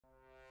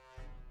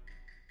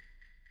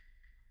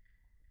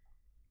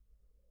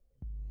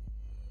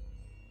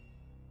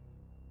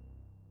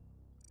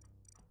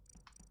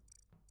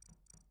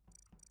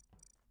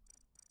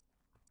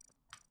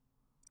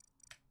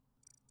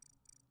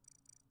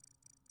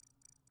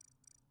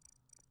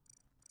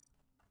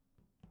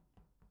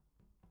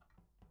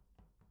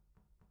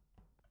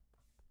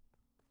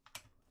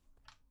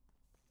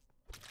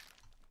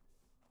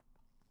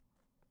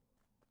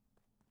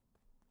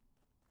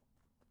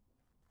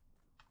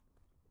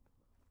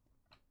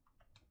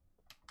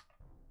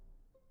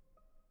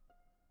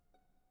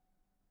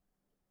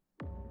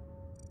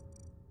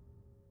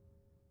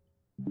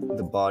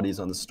The body's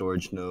on the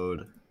storage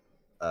node.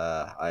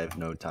 I have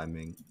no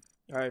timing.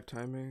 I have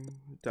timing.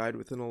 Died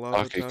within a lava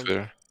Okay, temp.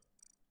 clear.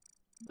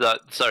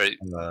 Sorry,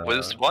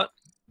 Wiz, what?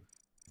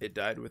 It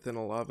died within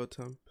a lava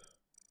temp.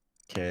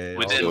 Okay.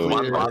 Within So,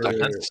 1 5 lava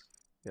seconds?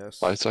 Yes.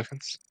 5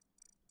 seconds?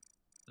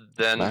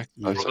 Then Mac,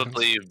 5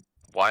 probably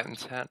white and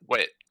tan.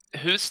 Wait,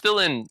 who was still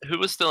in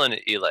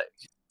Elec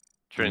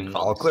during comms?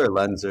 I'll clear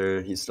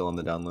Lenser. He's still on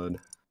the download.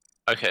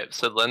 Okay,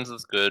 so Lens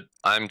is good.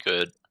 I'm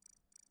good.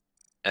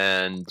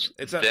 And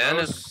It's at Van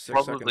most is 6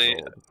 probably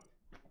seconds old.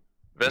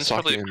 Van's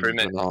probably a Saki and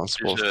crewmate Renault's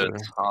due both to a clear.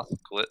 task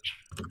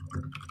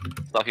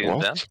glitch. Saki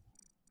and Van? What?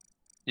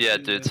 Yeah,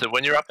 dude. So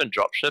when you're up in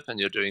dropship and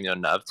you're doing your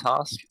nav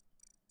task,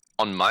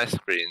 on my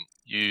screen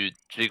you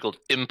jiggled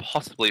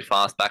impossibly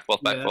fast, back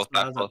forth, back forth,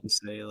 back forth.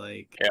 Say,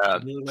 like, Yeah.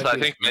 it looked So like I he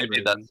was think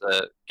maybe vibrating.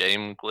 that's a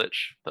game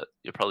glitch, but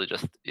you're probably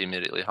just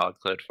immediately hard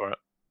cleared for it.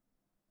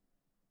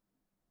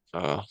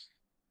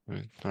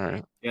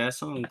 Alright. Yeah, I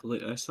saw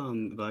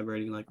him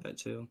vibrating like that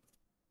too.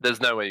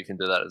 There's no way you can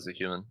do that as a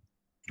human,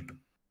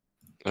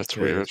 That's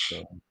Okay, weird.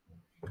 so-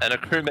 and a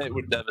crewmate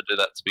would never do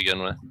that to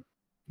begin with,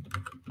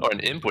 or an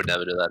imp would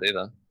never do that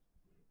either.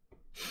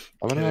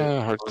 I'm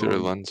gonna hard clear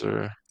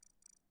Lenser.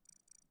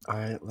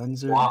 Alright,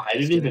 Lenser. Wow, I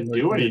didn't even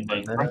do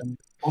anything.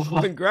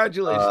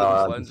 Congratulations,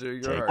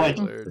 Lenser. You're hard Like,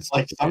 cleared.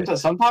 like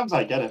sometimes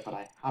I get it, but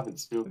I haven't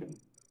spoken.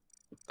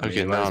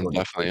 Okay, you might now as I'm well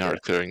definitely just-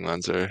 hard clearing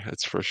Lenser,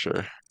 it's for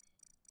sure.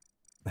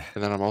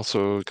 And then I'm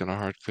also gonna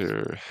hard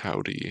clear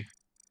Howdy.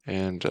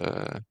 And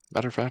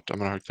matter of fact, I'm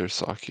gonna hard clear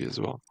Saki as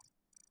well.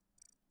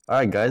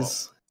 Alright,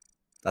 guys.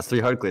 That's 3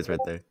 hard clears right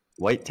there.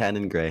 White, tan,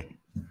 and gray.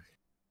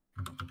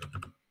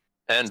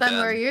 And Sam,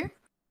 where are Van. you?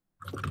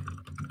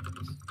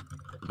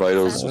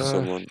 Vitals Uh, with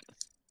someone.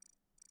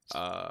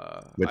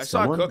 With I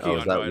saw someone? Cookie Oh,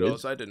 is on that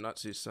Vitals. I did not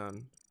see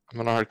Sun. I'm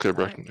gonna hard clear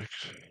Alright. Breckendick.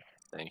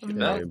 Thank you, I've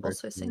Van. not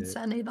also seen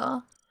San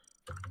either.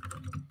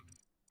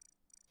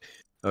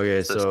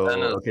 Okay, So so Sen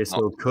is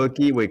not-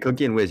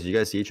 Cookie and Wiz, did you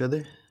guys see each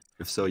other?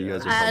 If so, you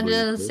guys are I probably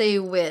didn't close. see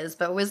Wiz,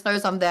 but Wiz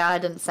knows I'm there. I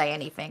didn't say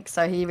anything,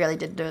 so he really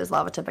did do his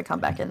lava tip and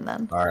come back in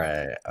then.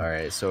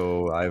 Alright.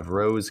 So I have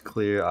Rose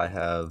clear, I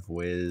have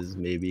Wiz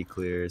maybe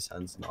clear,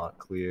 Sen's not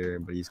clear,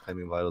 but he's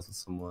claiming vitals with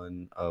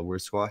someone.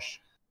 Where's Squash?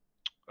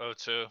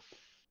 O2.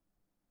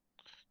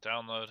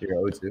 Download. You're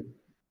O2.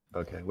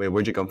 Okay. Wait,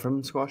 where'd you come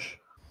from, Squash?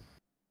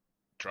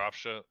 Drop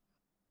shit.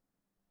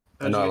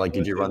 No, like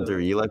did you run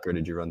through Elec or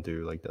did you run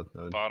through like Death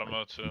Node? Bottom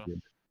Like,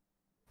 O2.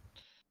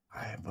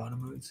 Alright,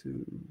 bottom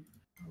O2.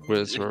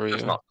 Wiz, where are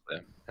It's you? not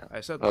clear. I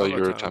said Oh, lava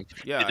you're a temp.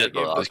 temp. Yeah, You I did gave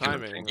the the last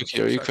timing.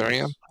 Cookie, are you clearing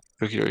him?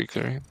 Cookie, are you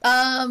clearing him?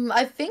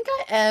 I think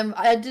I am.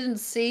 I didn't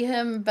see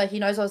him, but he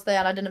knows I was there,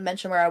 and I didn't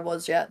mention where I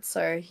was yet,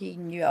 so he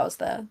knew I was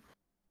there.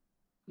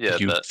 Yeah,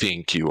 You but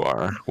think you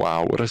are.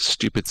 Wow, what a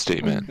stupid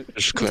statement.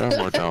 Just clear him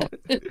or don't.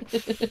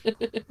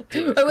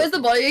 Oh, where's the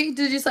body?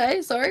 Did you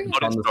say? Sorry. It's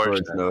on the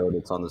storage node,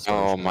 it's on the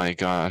storage Oh node. my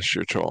gosh,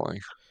 you're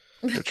trolling.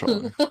 You're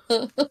trolling.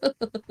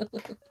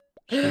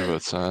 You're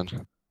both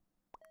sad.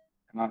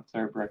 Not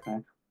third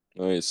breakneck.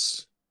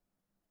 Nice.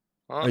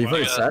 oh, Oh, you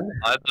voted Sen?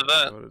 I did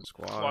that. Voted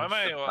Squash. Why am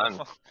I?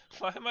 Fine.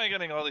 Why am I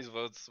getting all these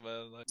votes,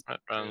 man? Like, Right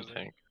round crazy.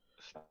 pink.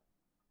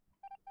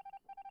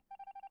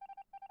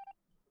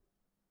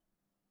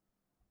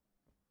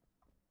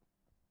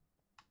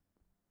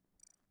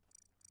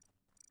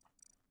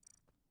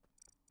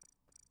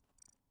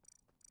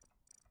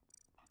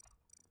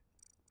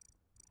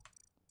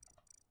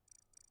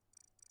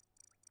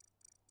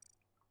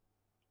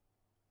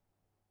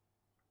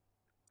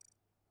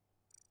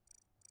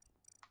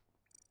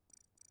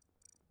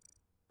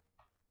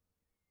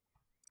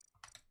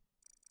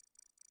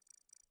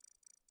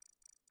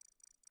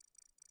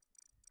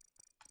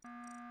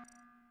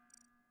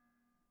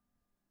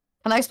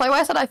 Can I explain why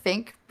I said I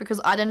think?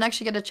 Because I didn't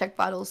actually get to check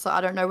vitals, so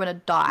I don't know when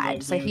it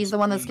died. So he's the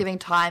one that's giving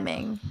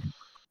timing.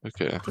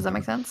 Okay. Does that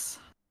make sense?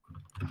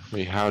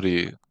 Wait,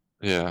 Howdy.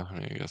 Yeah, I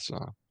mean, I guess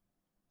so.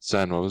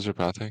 Sen, what was your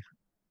pathing?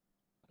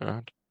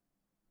 Around?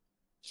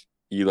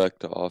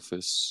 Elect to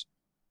office.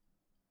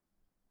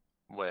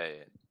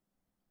 Wait,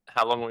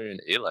 how long were you in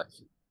Elec?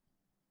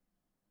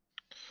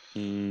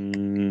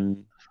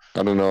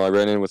 I don't know. I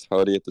ran in with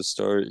Howdy at the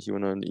start. He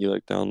went on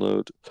Elect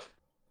download.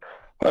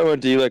 I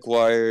went to Elect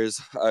wires.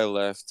 I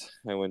left.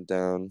 I went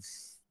down.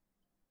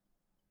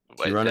 Did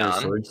Wait, you run out of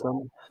down. storage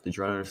then? Did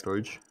you run out of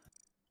storage?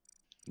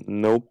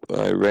 Nope.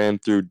 I ran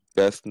through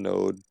Beth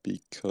node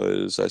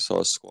because I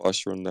saw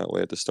Squash run that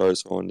way at the start,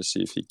 so I wanted to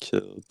see if he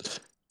killed.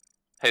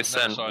 Hey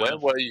Sen, saw where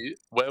him. were you?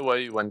 Where were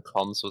you when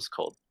comms was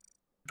called?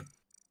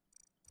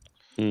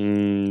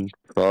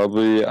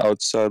 Probably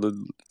outside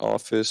the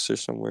office or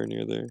somewhere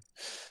near there.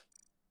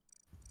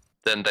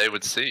 Then they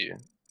would see you.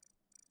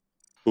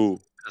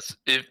 Who? 'Cause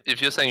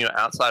if you're saying you're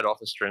outside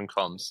office during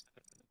comms,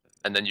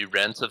 and then you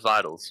ran to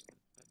vitals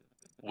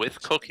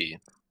with Cookie,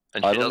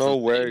 and I she don't know doesn't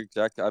see where you,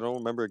 exactly. I don't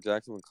remember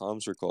exactly when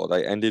comms were called.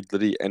 I ended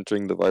literally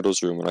entering the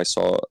vitals room when I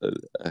saw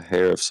a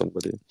hair of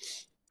somebody.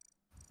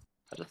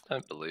 I just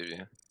don't believe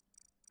you.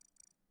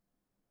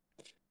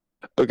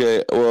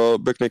 Okay, well,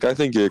 Bricknick, I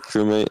think you're a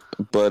crewmate,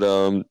 but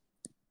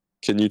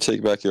Can you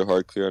take back your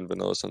hard clear on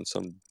Vanilla on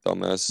some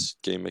dumbass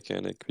game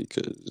mechanic?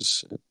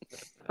 Because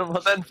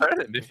Well, then vote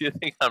him if you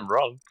think I'm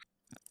wrong.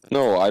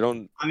 no, I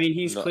don't. I mean,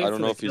 he's No, clear I don't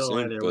for know the if he's kill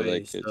in, either but, way,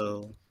 like,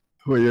 so...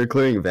 Wait, you're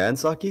clearing Van,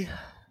 Saki?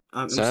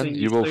 I'm Sen, saying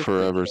you he's will clear for the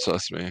forever kill.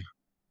 sus me.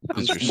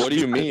 I'm You're What do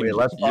you mean? Wait,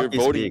 let you're Saki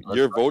voting. speak, let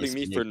You're Saki voting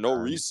me for speak, no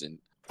man. reason.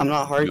 I'm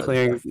not hard Yeah,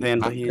 clearing exactly. Van,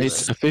 but he's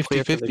It's a clear for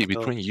the 50-50 kill.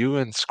 between you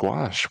and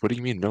Squash. What do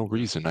you mean, no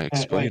reason? I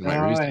explained my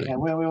reasoning.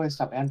 Wait,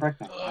 stop. And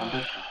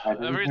Brickman.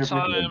 Every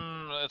time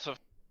it's a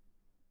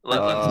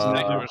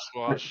Lenza, never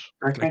squash.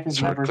 Brickman He's is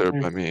hard never clear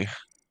cleared. by me.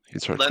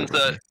 He's hard clear by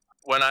Lenza, me.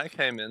 when I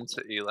came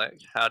into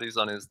Elec, Howdy's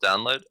on his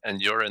download,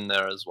 and you're in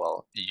there as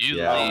well. You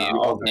Yeah. leave.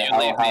 Okay, You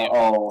leave me.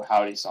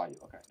 Howdy saw you.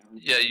 Okay.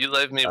 Yeah, you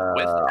leave me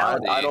with I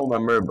Howdy. don't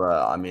remember,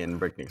 but I mean,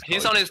 Bricknick's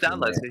He's probably on his just in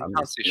download, there. so he I'm can't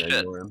just see gonna shit.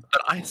 ignore him.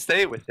 But I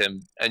stay with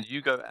him, and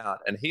you go out,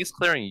 and he's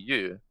clearing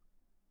you.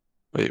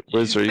 Wait,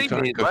 Wiz, are you see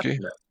clearing me Cookie? left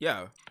it.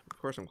 Yeah, of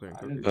course I'm clearing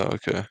Cookie. Oh,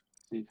 okay.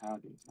 See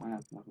Howdy. I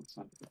have nothing to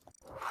say.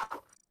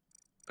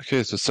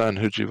 Okay, so Sen,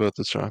 who'd you vote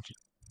this round?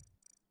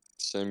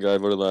 Same guy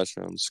voted last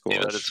round. He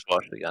voted Squash.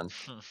 squash again.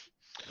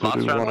 Who Last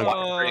do we round,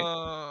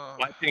 wanna-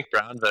 white, pink,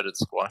 brown voted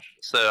squash.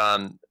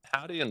 So,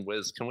 Howdy and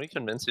Wiz, can we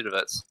convince you to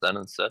vote Sen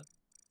instead?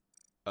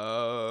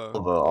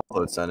 I'll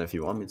vote Sen if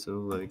you want me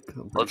to. Like,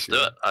 I'm pretty Let's do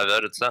sure. it. I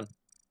voted Sen.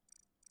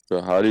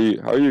 Bro, how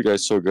are you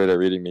guys so good at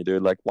reading me,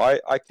 dude? Like, why?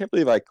 I can't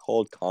believe I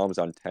called comms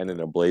on 10 in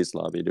a Blaze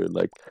lobby, dude.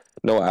 Like,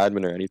 no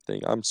admin or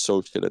anything. I'm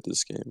so shit at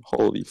this game.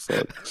 Holy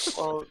fuck.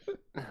 Well,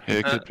 Hey,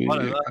 it could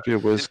be a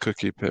Wiz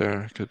Cookie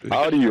pair. Could be.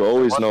 How do you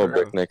always know,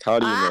 Wonder. Bricknick? How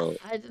do you know?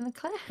 I didn't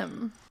clear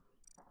him.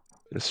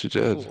 Yes, you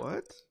did.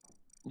 What?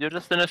 you're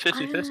just in a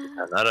 50-50.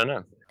 I don't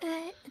know.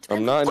 It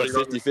I'm depends. not in What a do you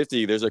want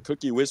 50-50. There's a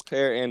Cookie Wiz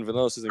pair and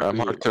Vanilla isn't I'm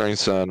clear. hard clearing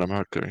Sen. I'm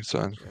hard clearing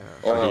Sen. Yeah.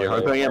 Oh, Okay, you're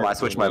hard clearing him. I hard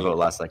switched my clearing vote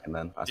last second.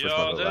 Then I switched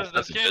my Yo, vote this, last.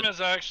 this That's game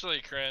is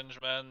actually cringe,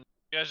 man.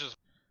 You guys just...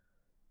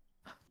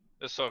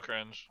 It's so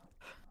cringe.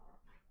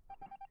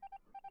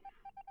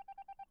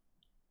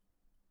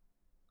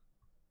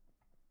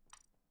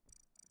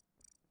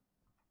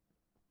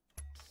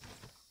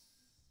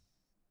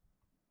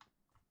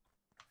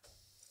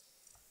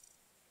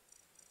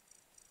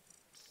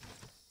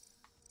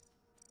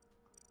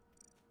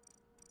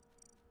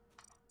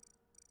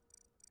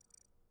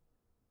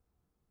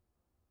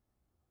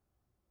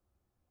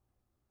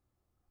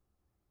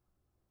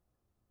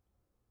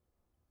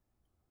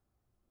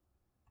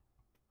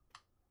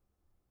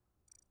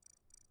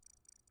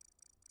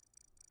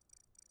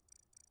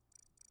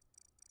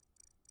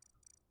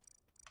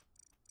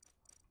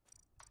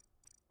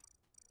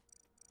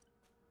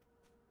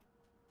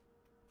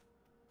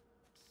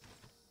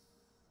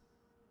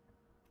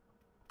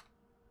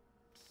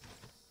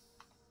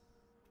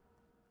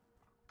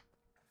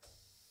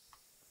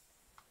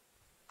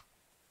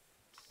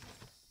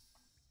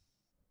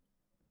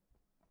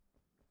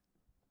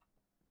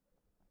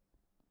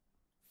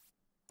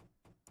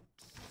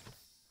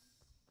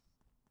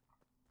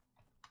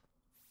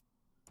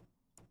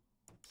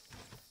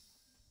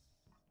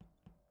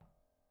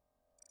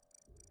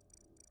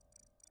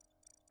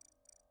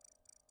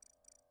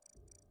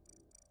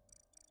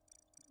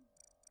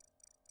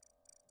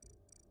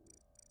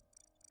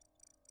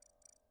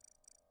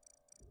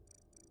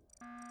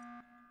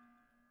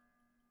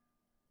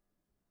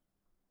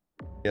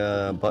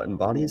 Button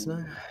bodies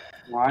now.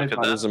 Why? Look at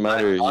It that. doesn't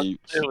matter. It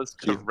was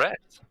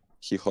correct.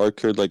 He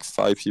hardcored like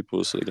 5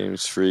 people, so the game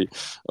is free.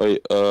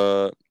 Wait,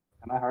 Can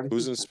I hard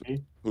Who's in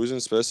who's in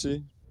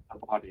Speci? the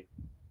body?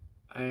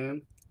 I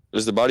am.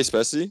 Is the body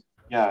Speci?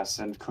 Yes,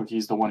 and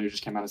Cookie's the one who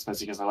just came out of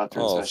Speci because I left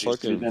her in Oh, Speci. She's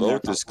fucking been there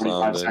vote for this 45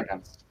 clown, then.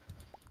 seconds.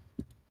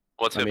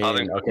 What's I your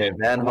pathing? mean, okay,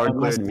 Van hard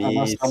Unless- cleared me.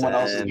 unless someone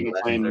else is Sen,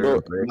 gonna claim Lender,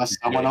 Bro, Brick. Unless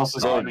someone else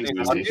is Bro, claiming he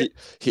Speci.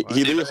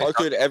 literally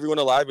hardcored everyone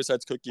alive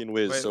besides Cookie and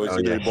Wiz, Wait, so it's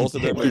wait, either wait. both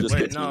of them or Wait, just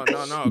Wait,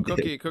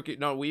 Cookie. no, Cookie,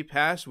 no, we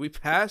passed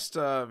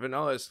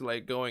Vanillas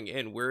like going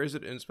in. Where is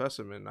it in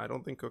specimen? I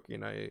don't think Cookie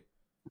and I.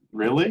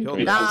 Really? Nah,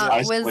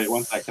 Because Wiz- wait,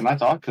 one sec. Can I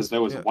talk? Because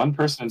there was Yeah. one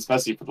person in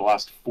Speci for the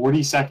last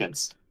 40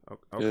 seconds.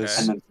 Okay.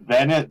 Yes. And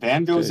then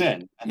Van goes Okay.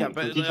 in. And Yeah, then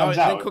but Cookie then comes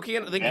out. Cookie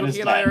and Van is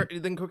I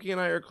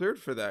are cleared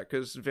for that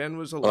because Van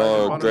was alive.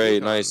 Oh, and on a great,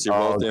 recon. nice. You're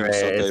Oh, both in. great.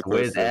 Okay, It's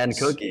Wiz and perfect.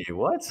 Cookie.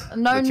 What?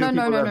 No, The two no, no,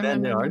 people no, that no, no,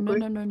 Van no, did no, hard no, click?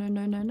 no, no,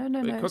 no, no, no, no,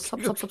 Wait, no.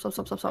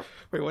 Cookie- Stop.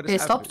 Wait, what is Okay,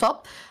 stop, happening?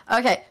 stop.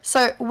 Okay,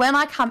 so when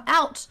I come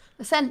out,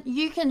 then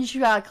you can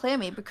clear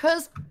me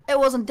because it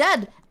wasn't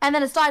dead, and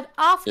then it's died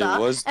after. It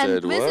was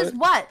and dead, Wiz is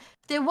what? white.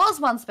 There was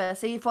one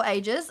Speci for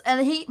ages,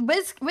 and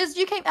Wiz,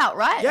 you came out,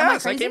 right? Am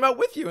Yes, I crazy? came out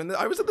with you, and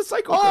I was at the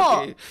cycle.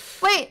 Oh, Cookie.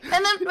 wait,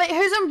 and then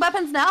who's in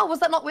weapons now? Was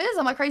that not Wiz?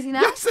 Am I crazy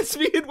now? Yes, it's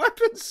me in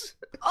weapons.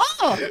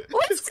 Oh,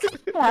 Wiz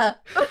clear.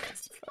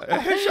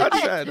 I shot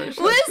Sen. Wiz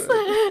is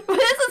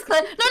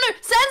clear. No,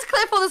 Sen's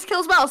clear for this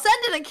kill as well. Sen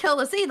didn't kill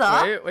us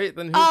either. Wait,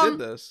 then who did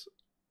this?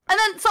 And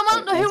then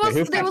someone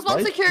there was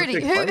one security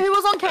who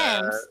was on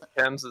cams.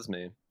 Cams is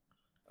me.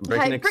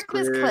 Okay, Brick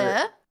was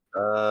clear.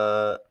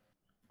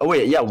 Oh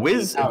wait, yeah,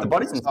 Wiz. If the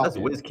body's in Stop test,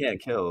 it. Wiz can't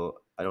kill.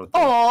 I don't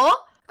think. Or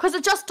Because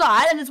it just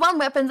died and it's one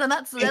weapons and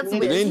that's It weird.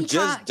 didn't He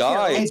just can't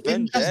die, kill. it's It been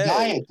didn't just dead.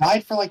 die. It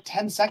died for like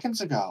 10 seconds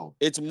ago.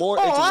 It's it's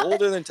Aw.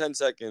 older than 10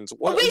 seconds.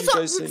 What we are you saw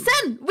guys saying?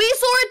 Sen, we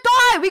saw it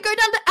die. We go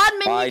down to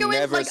admin. I you go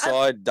never in like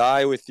saw it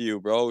die with you,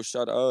 bro.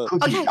 Shut up.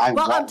 Cookie, Okay, I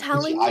well, I'm wa-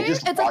 telling I you,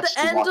 just it's at watched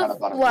the you end walk out of of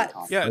Butterbean what?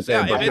 Con. Yeah, Okay,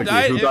 yeah. but If it Cookie,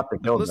 died, who got the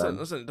kill listen, then?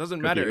 listen. It doesn't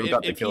Cookie, matter. who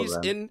got the If kill he's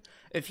then?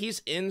 if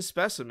he's in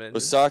specimen,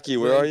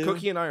 Wasaki, where then are you?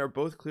 Cookie and I are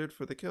both cleared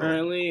for the kill.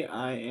 Currently,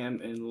 I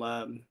am in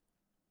lab.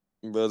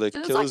 Bro, the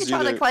Did kills Saki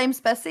try to either... claim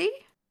Spessy?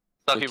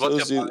 Saki, It what's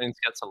kills your you- points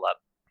get to lab?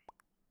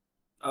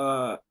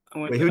 I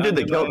went Wait, to- who I did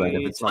the did kill then? my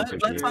If it's not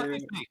Let Cookie. Saki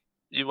speak.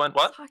 You went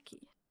what? Saki.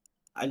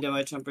 I did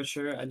my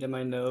temperature, I did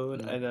my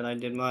node, Mm. and then I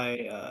did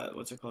my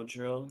what's it called,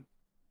 drill.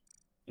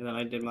 And then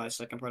I did my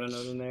second part of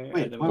node in there.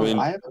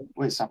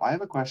 Wait, stop. I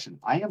have a question.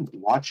 I am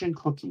watching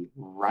Cookie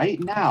right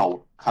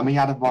now coming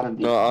out of bottom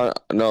B. No,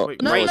 Wait, No, right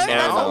it's no, now? that's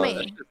not not.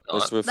 me.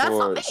 It's That's not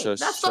before. me. Shush,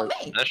 That's not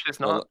shut- me. No, she's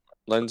not.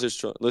 Lens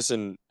is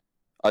listen.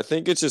 I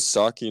think it's just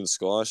Saki and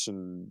Squash,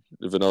 and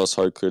Vanilla's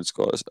hard cleared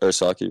Squash or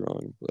Saki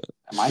wrong. But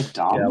Am I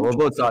dumb? Yeah, we'll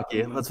vote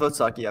Saki. Let's vote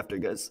Saki after,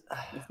 guys.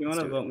 If you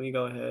want to vote me,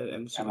 go ahead.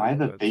 Am I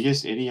the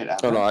biggest idiot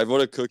ever? oh no, I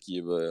voted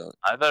Cookie, but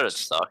I voted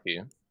Saki.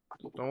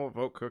 Don't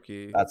vote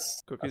Cookie.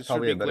 That's Cookies should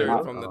probably be a better cleared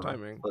vote. from the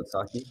timing. Vote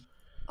Saki.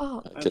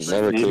 Oh, I can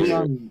never Maybe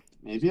clear.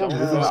 maybe I'm Don't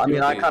good. vote I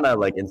mean, I Cookie. kind of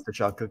like insta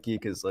shot Cookie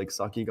because like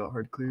Saki got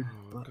hard cleared.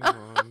 Oh, But... come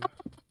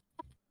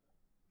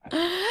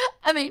on.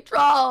 I'm being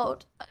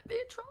trolled. I'm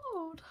being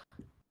trolled.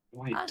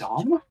 Wait, That's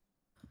dumb?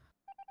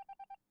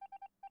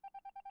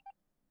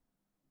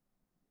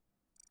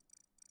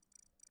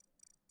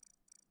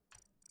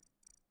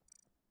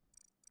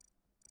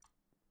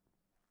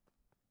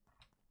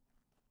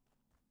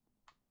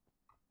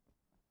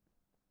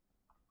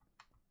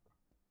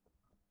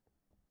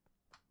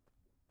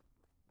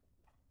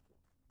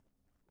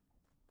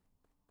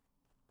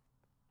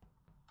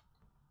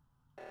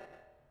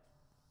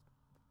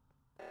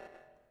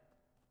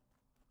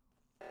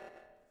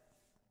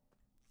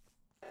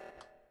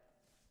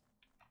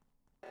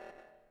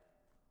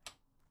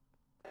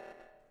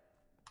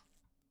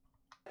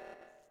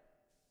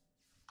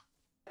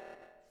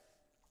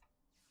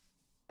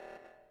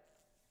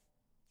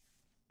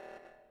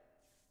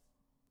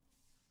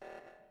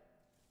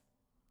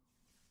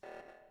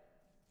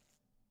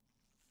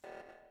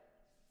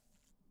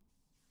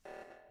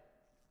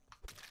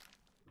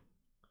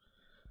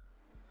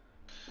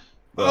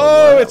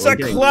 Oh, what? it's We're a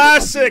getting-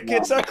 classic!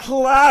 It's a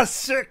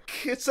classic!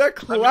 It's a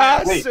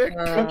classic!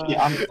 Cookie,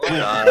 I'm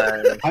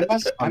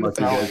I'm lucky, failing.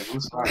 guys. I'm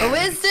sorry.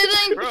 Wiz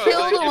didn't Bro, kill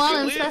like, the if one you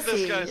in leave this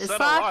Spessy. guy It's set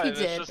Saki alive, it's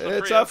did. just a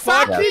It's free a up.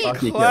 fucking Yeah, Saki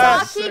killed.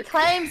 classic! Saki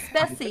claimed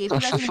Spessy. If you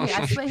guys can hear,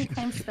 I swear he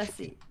claimed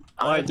Spessy.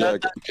 I did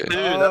that too.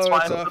 Oh, That's why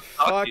it's I a voted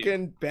Saki.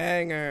 fucking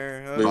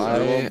banger. we, That's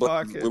a won't,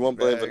 fucking we won't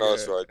blame Vanilla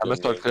banger. Hard I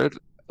missed hard cleared.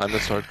 I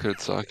missed hard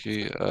cleared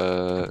Saki.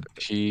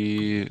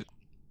 He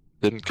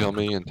didn't kill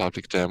me and top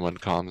exam when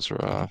comms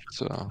were off.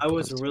 So I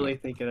was that's really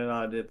thinking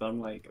about it, but I'm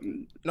like,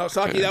 No,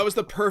 Saki, Okay. that was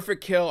the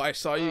perfect kill. I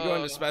saw you go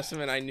into Oh.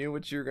 specimen. I knew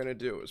what you were gonna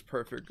do. It was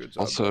perfect. Good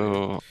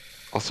job.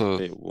 Also,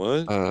 Wait,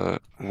 what?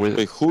 Wiz,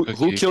 Wait, who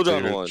Cookie killed on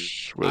cleared one?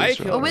 I Wiz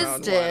killed Oh, Wiz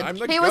round did. one. I'm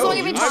the He was goat. only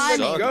giving I'm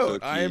the timing.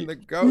 goat. I am the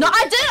goat. No,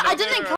 I didn't. I didn't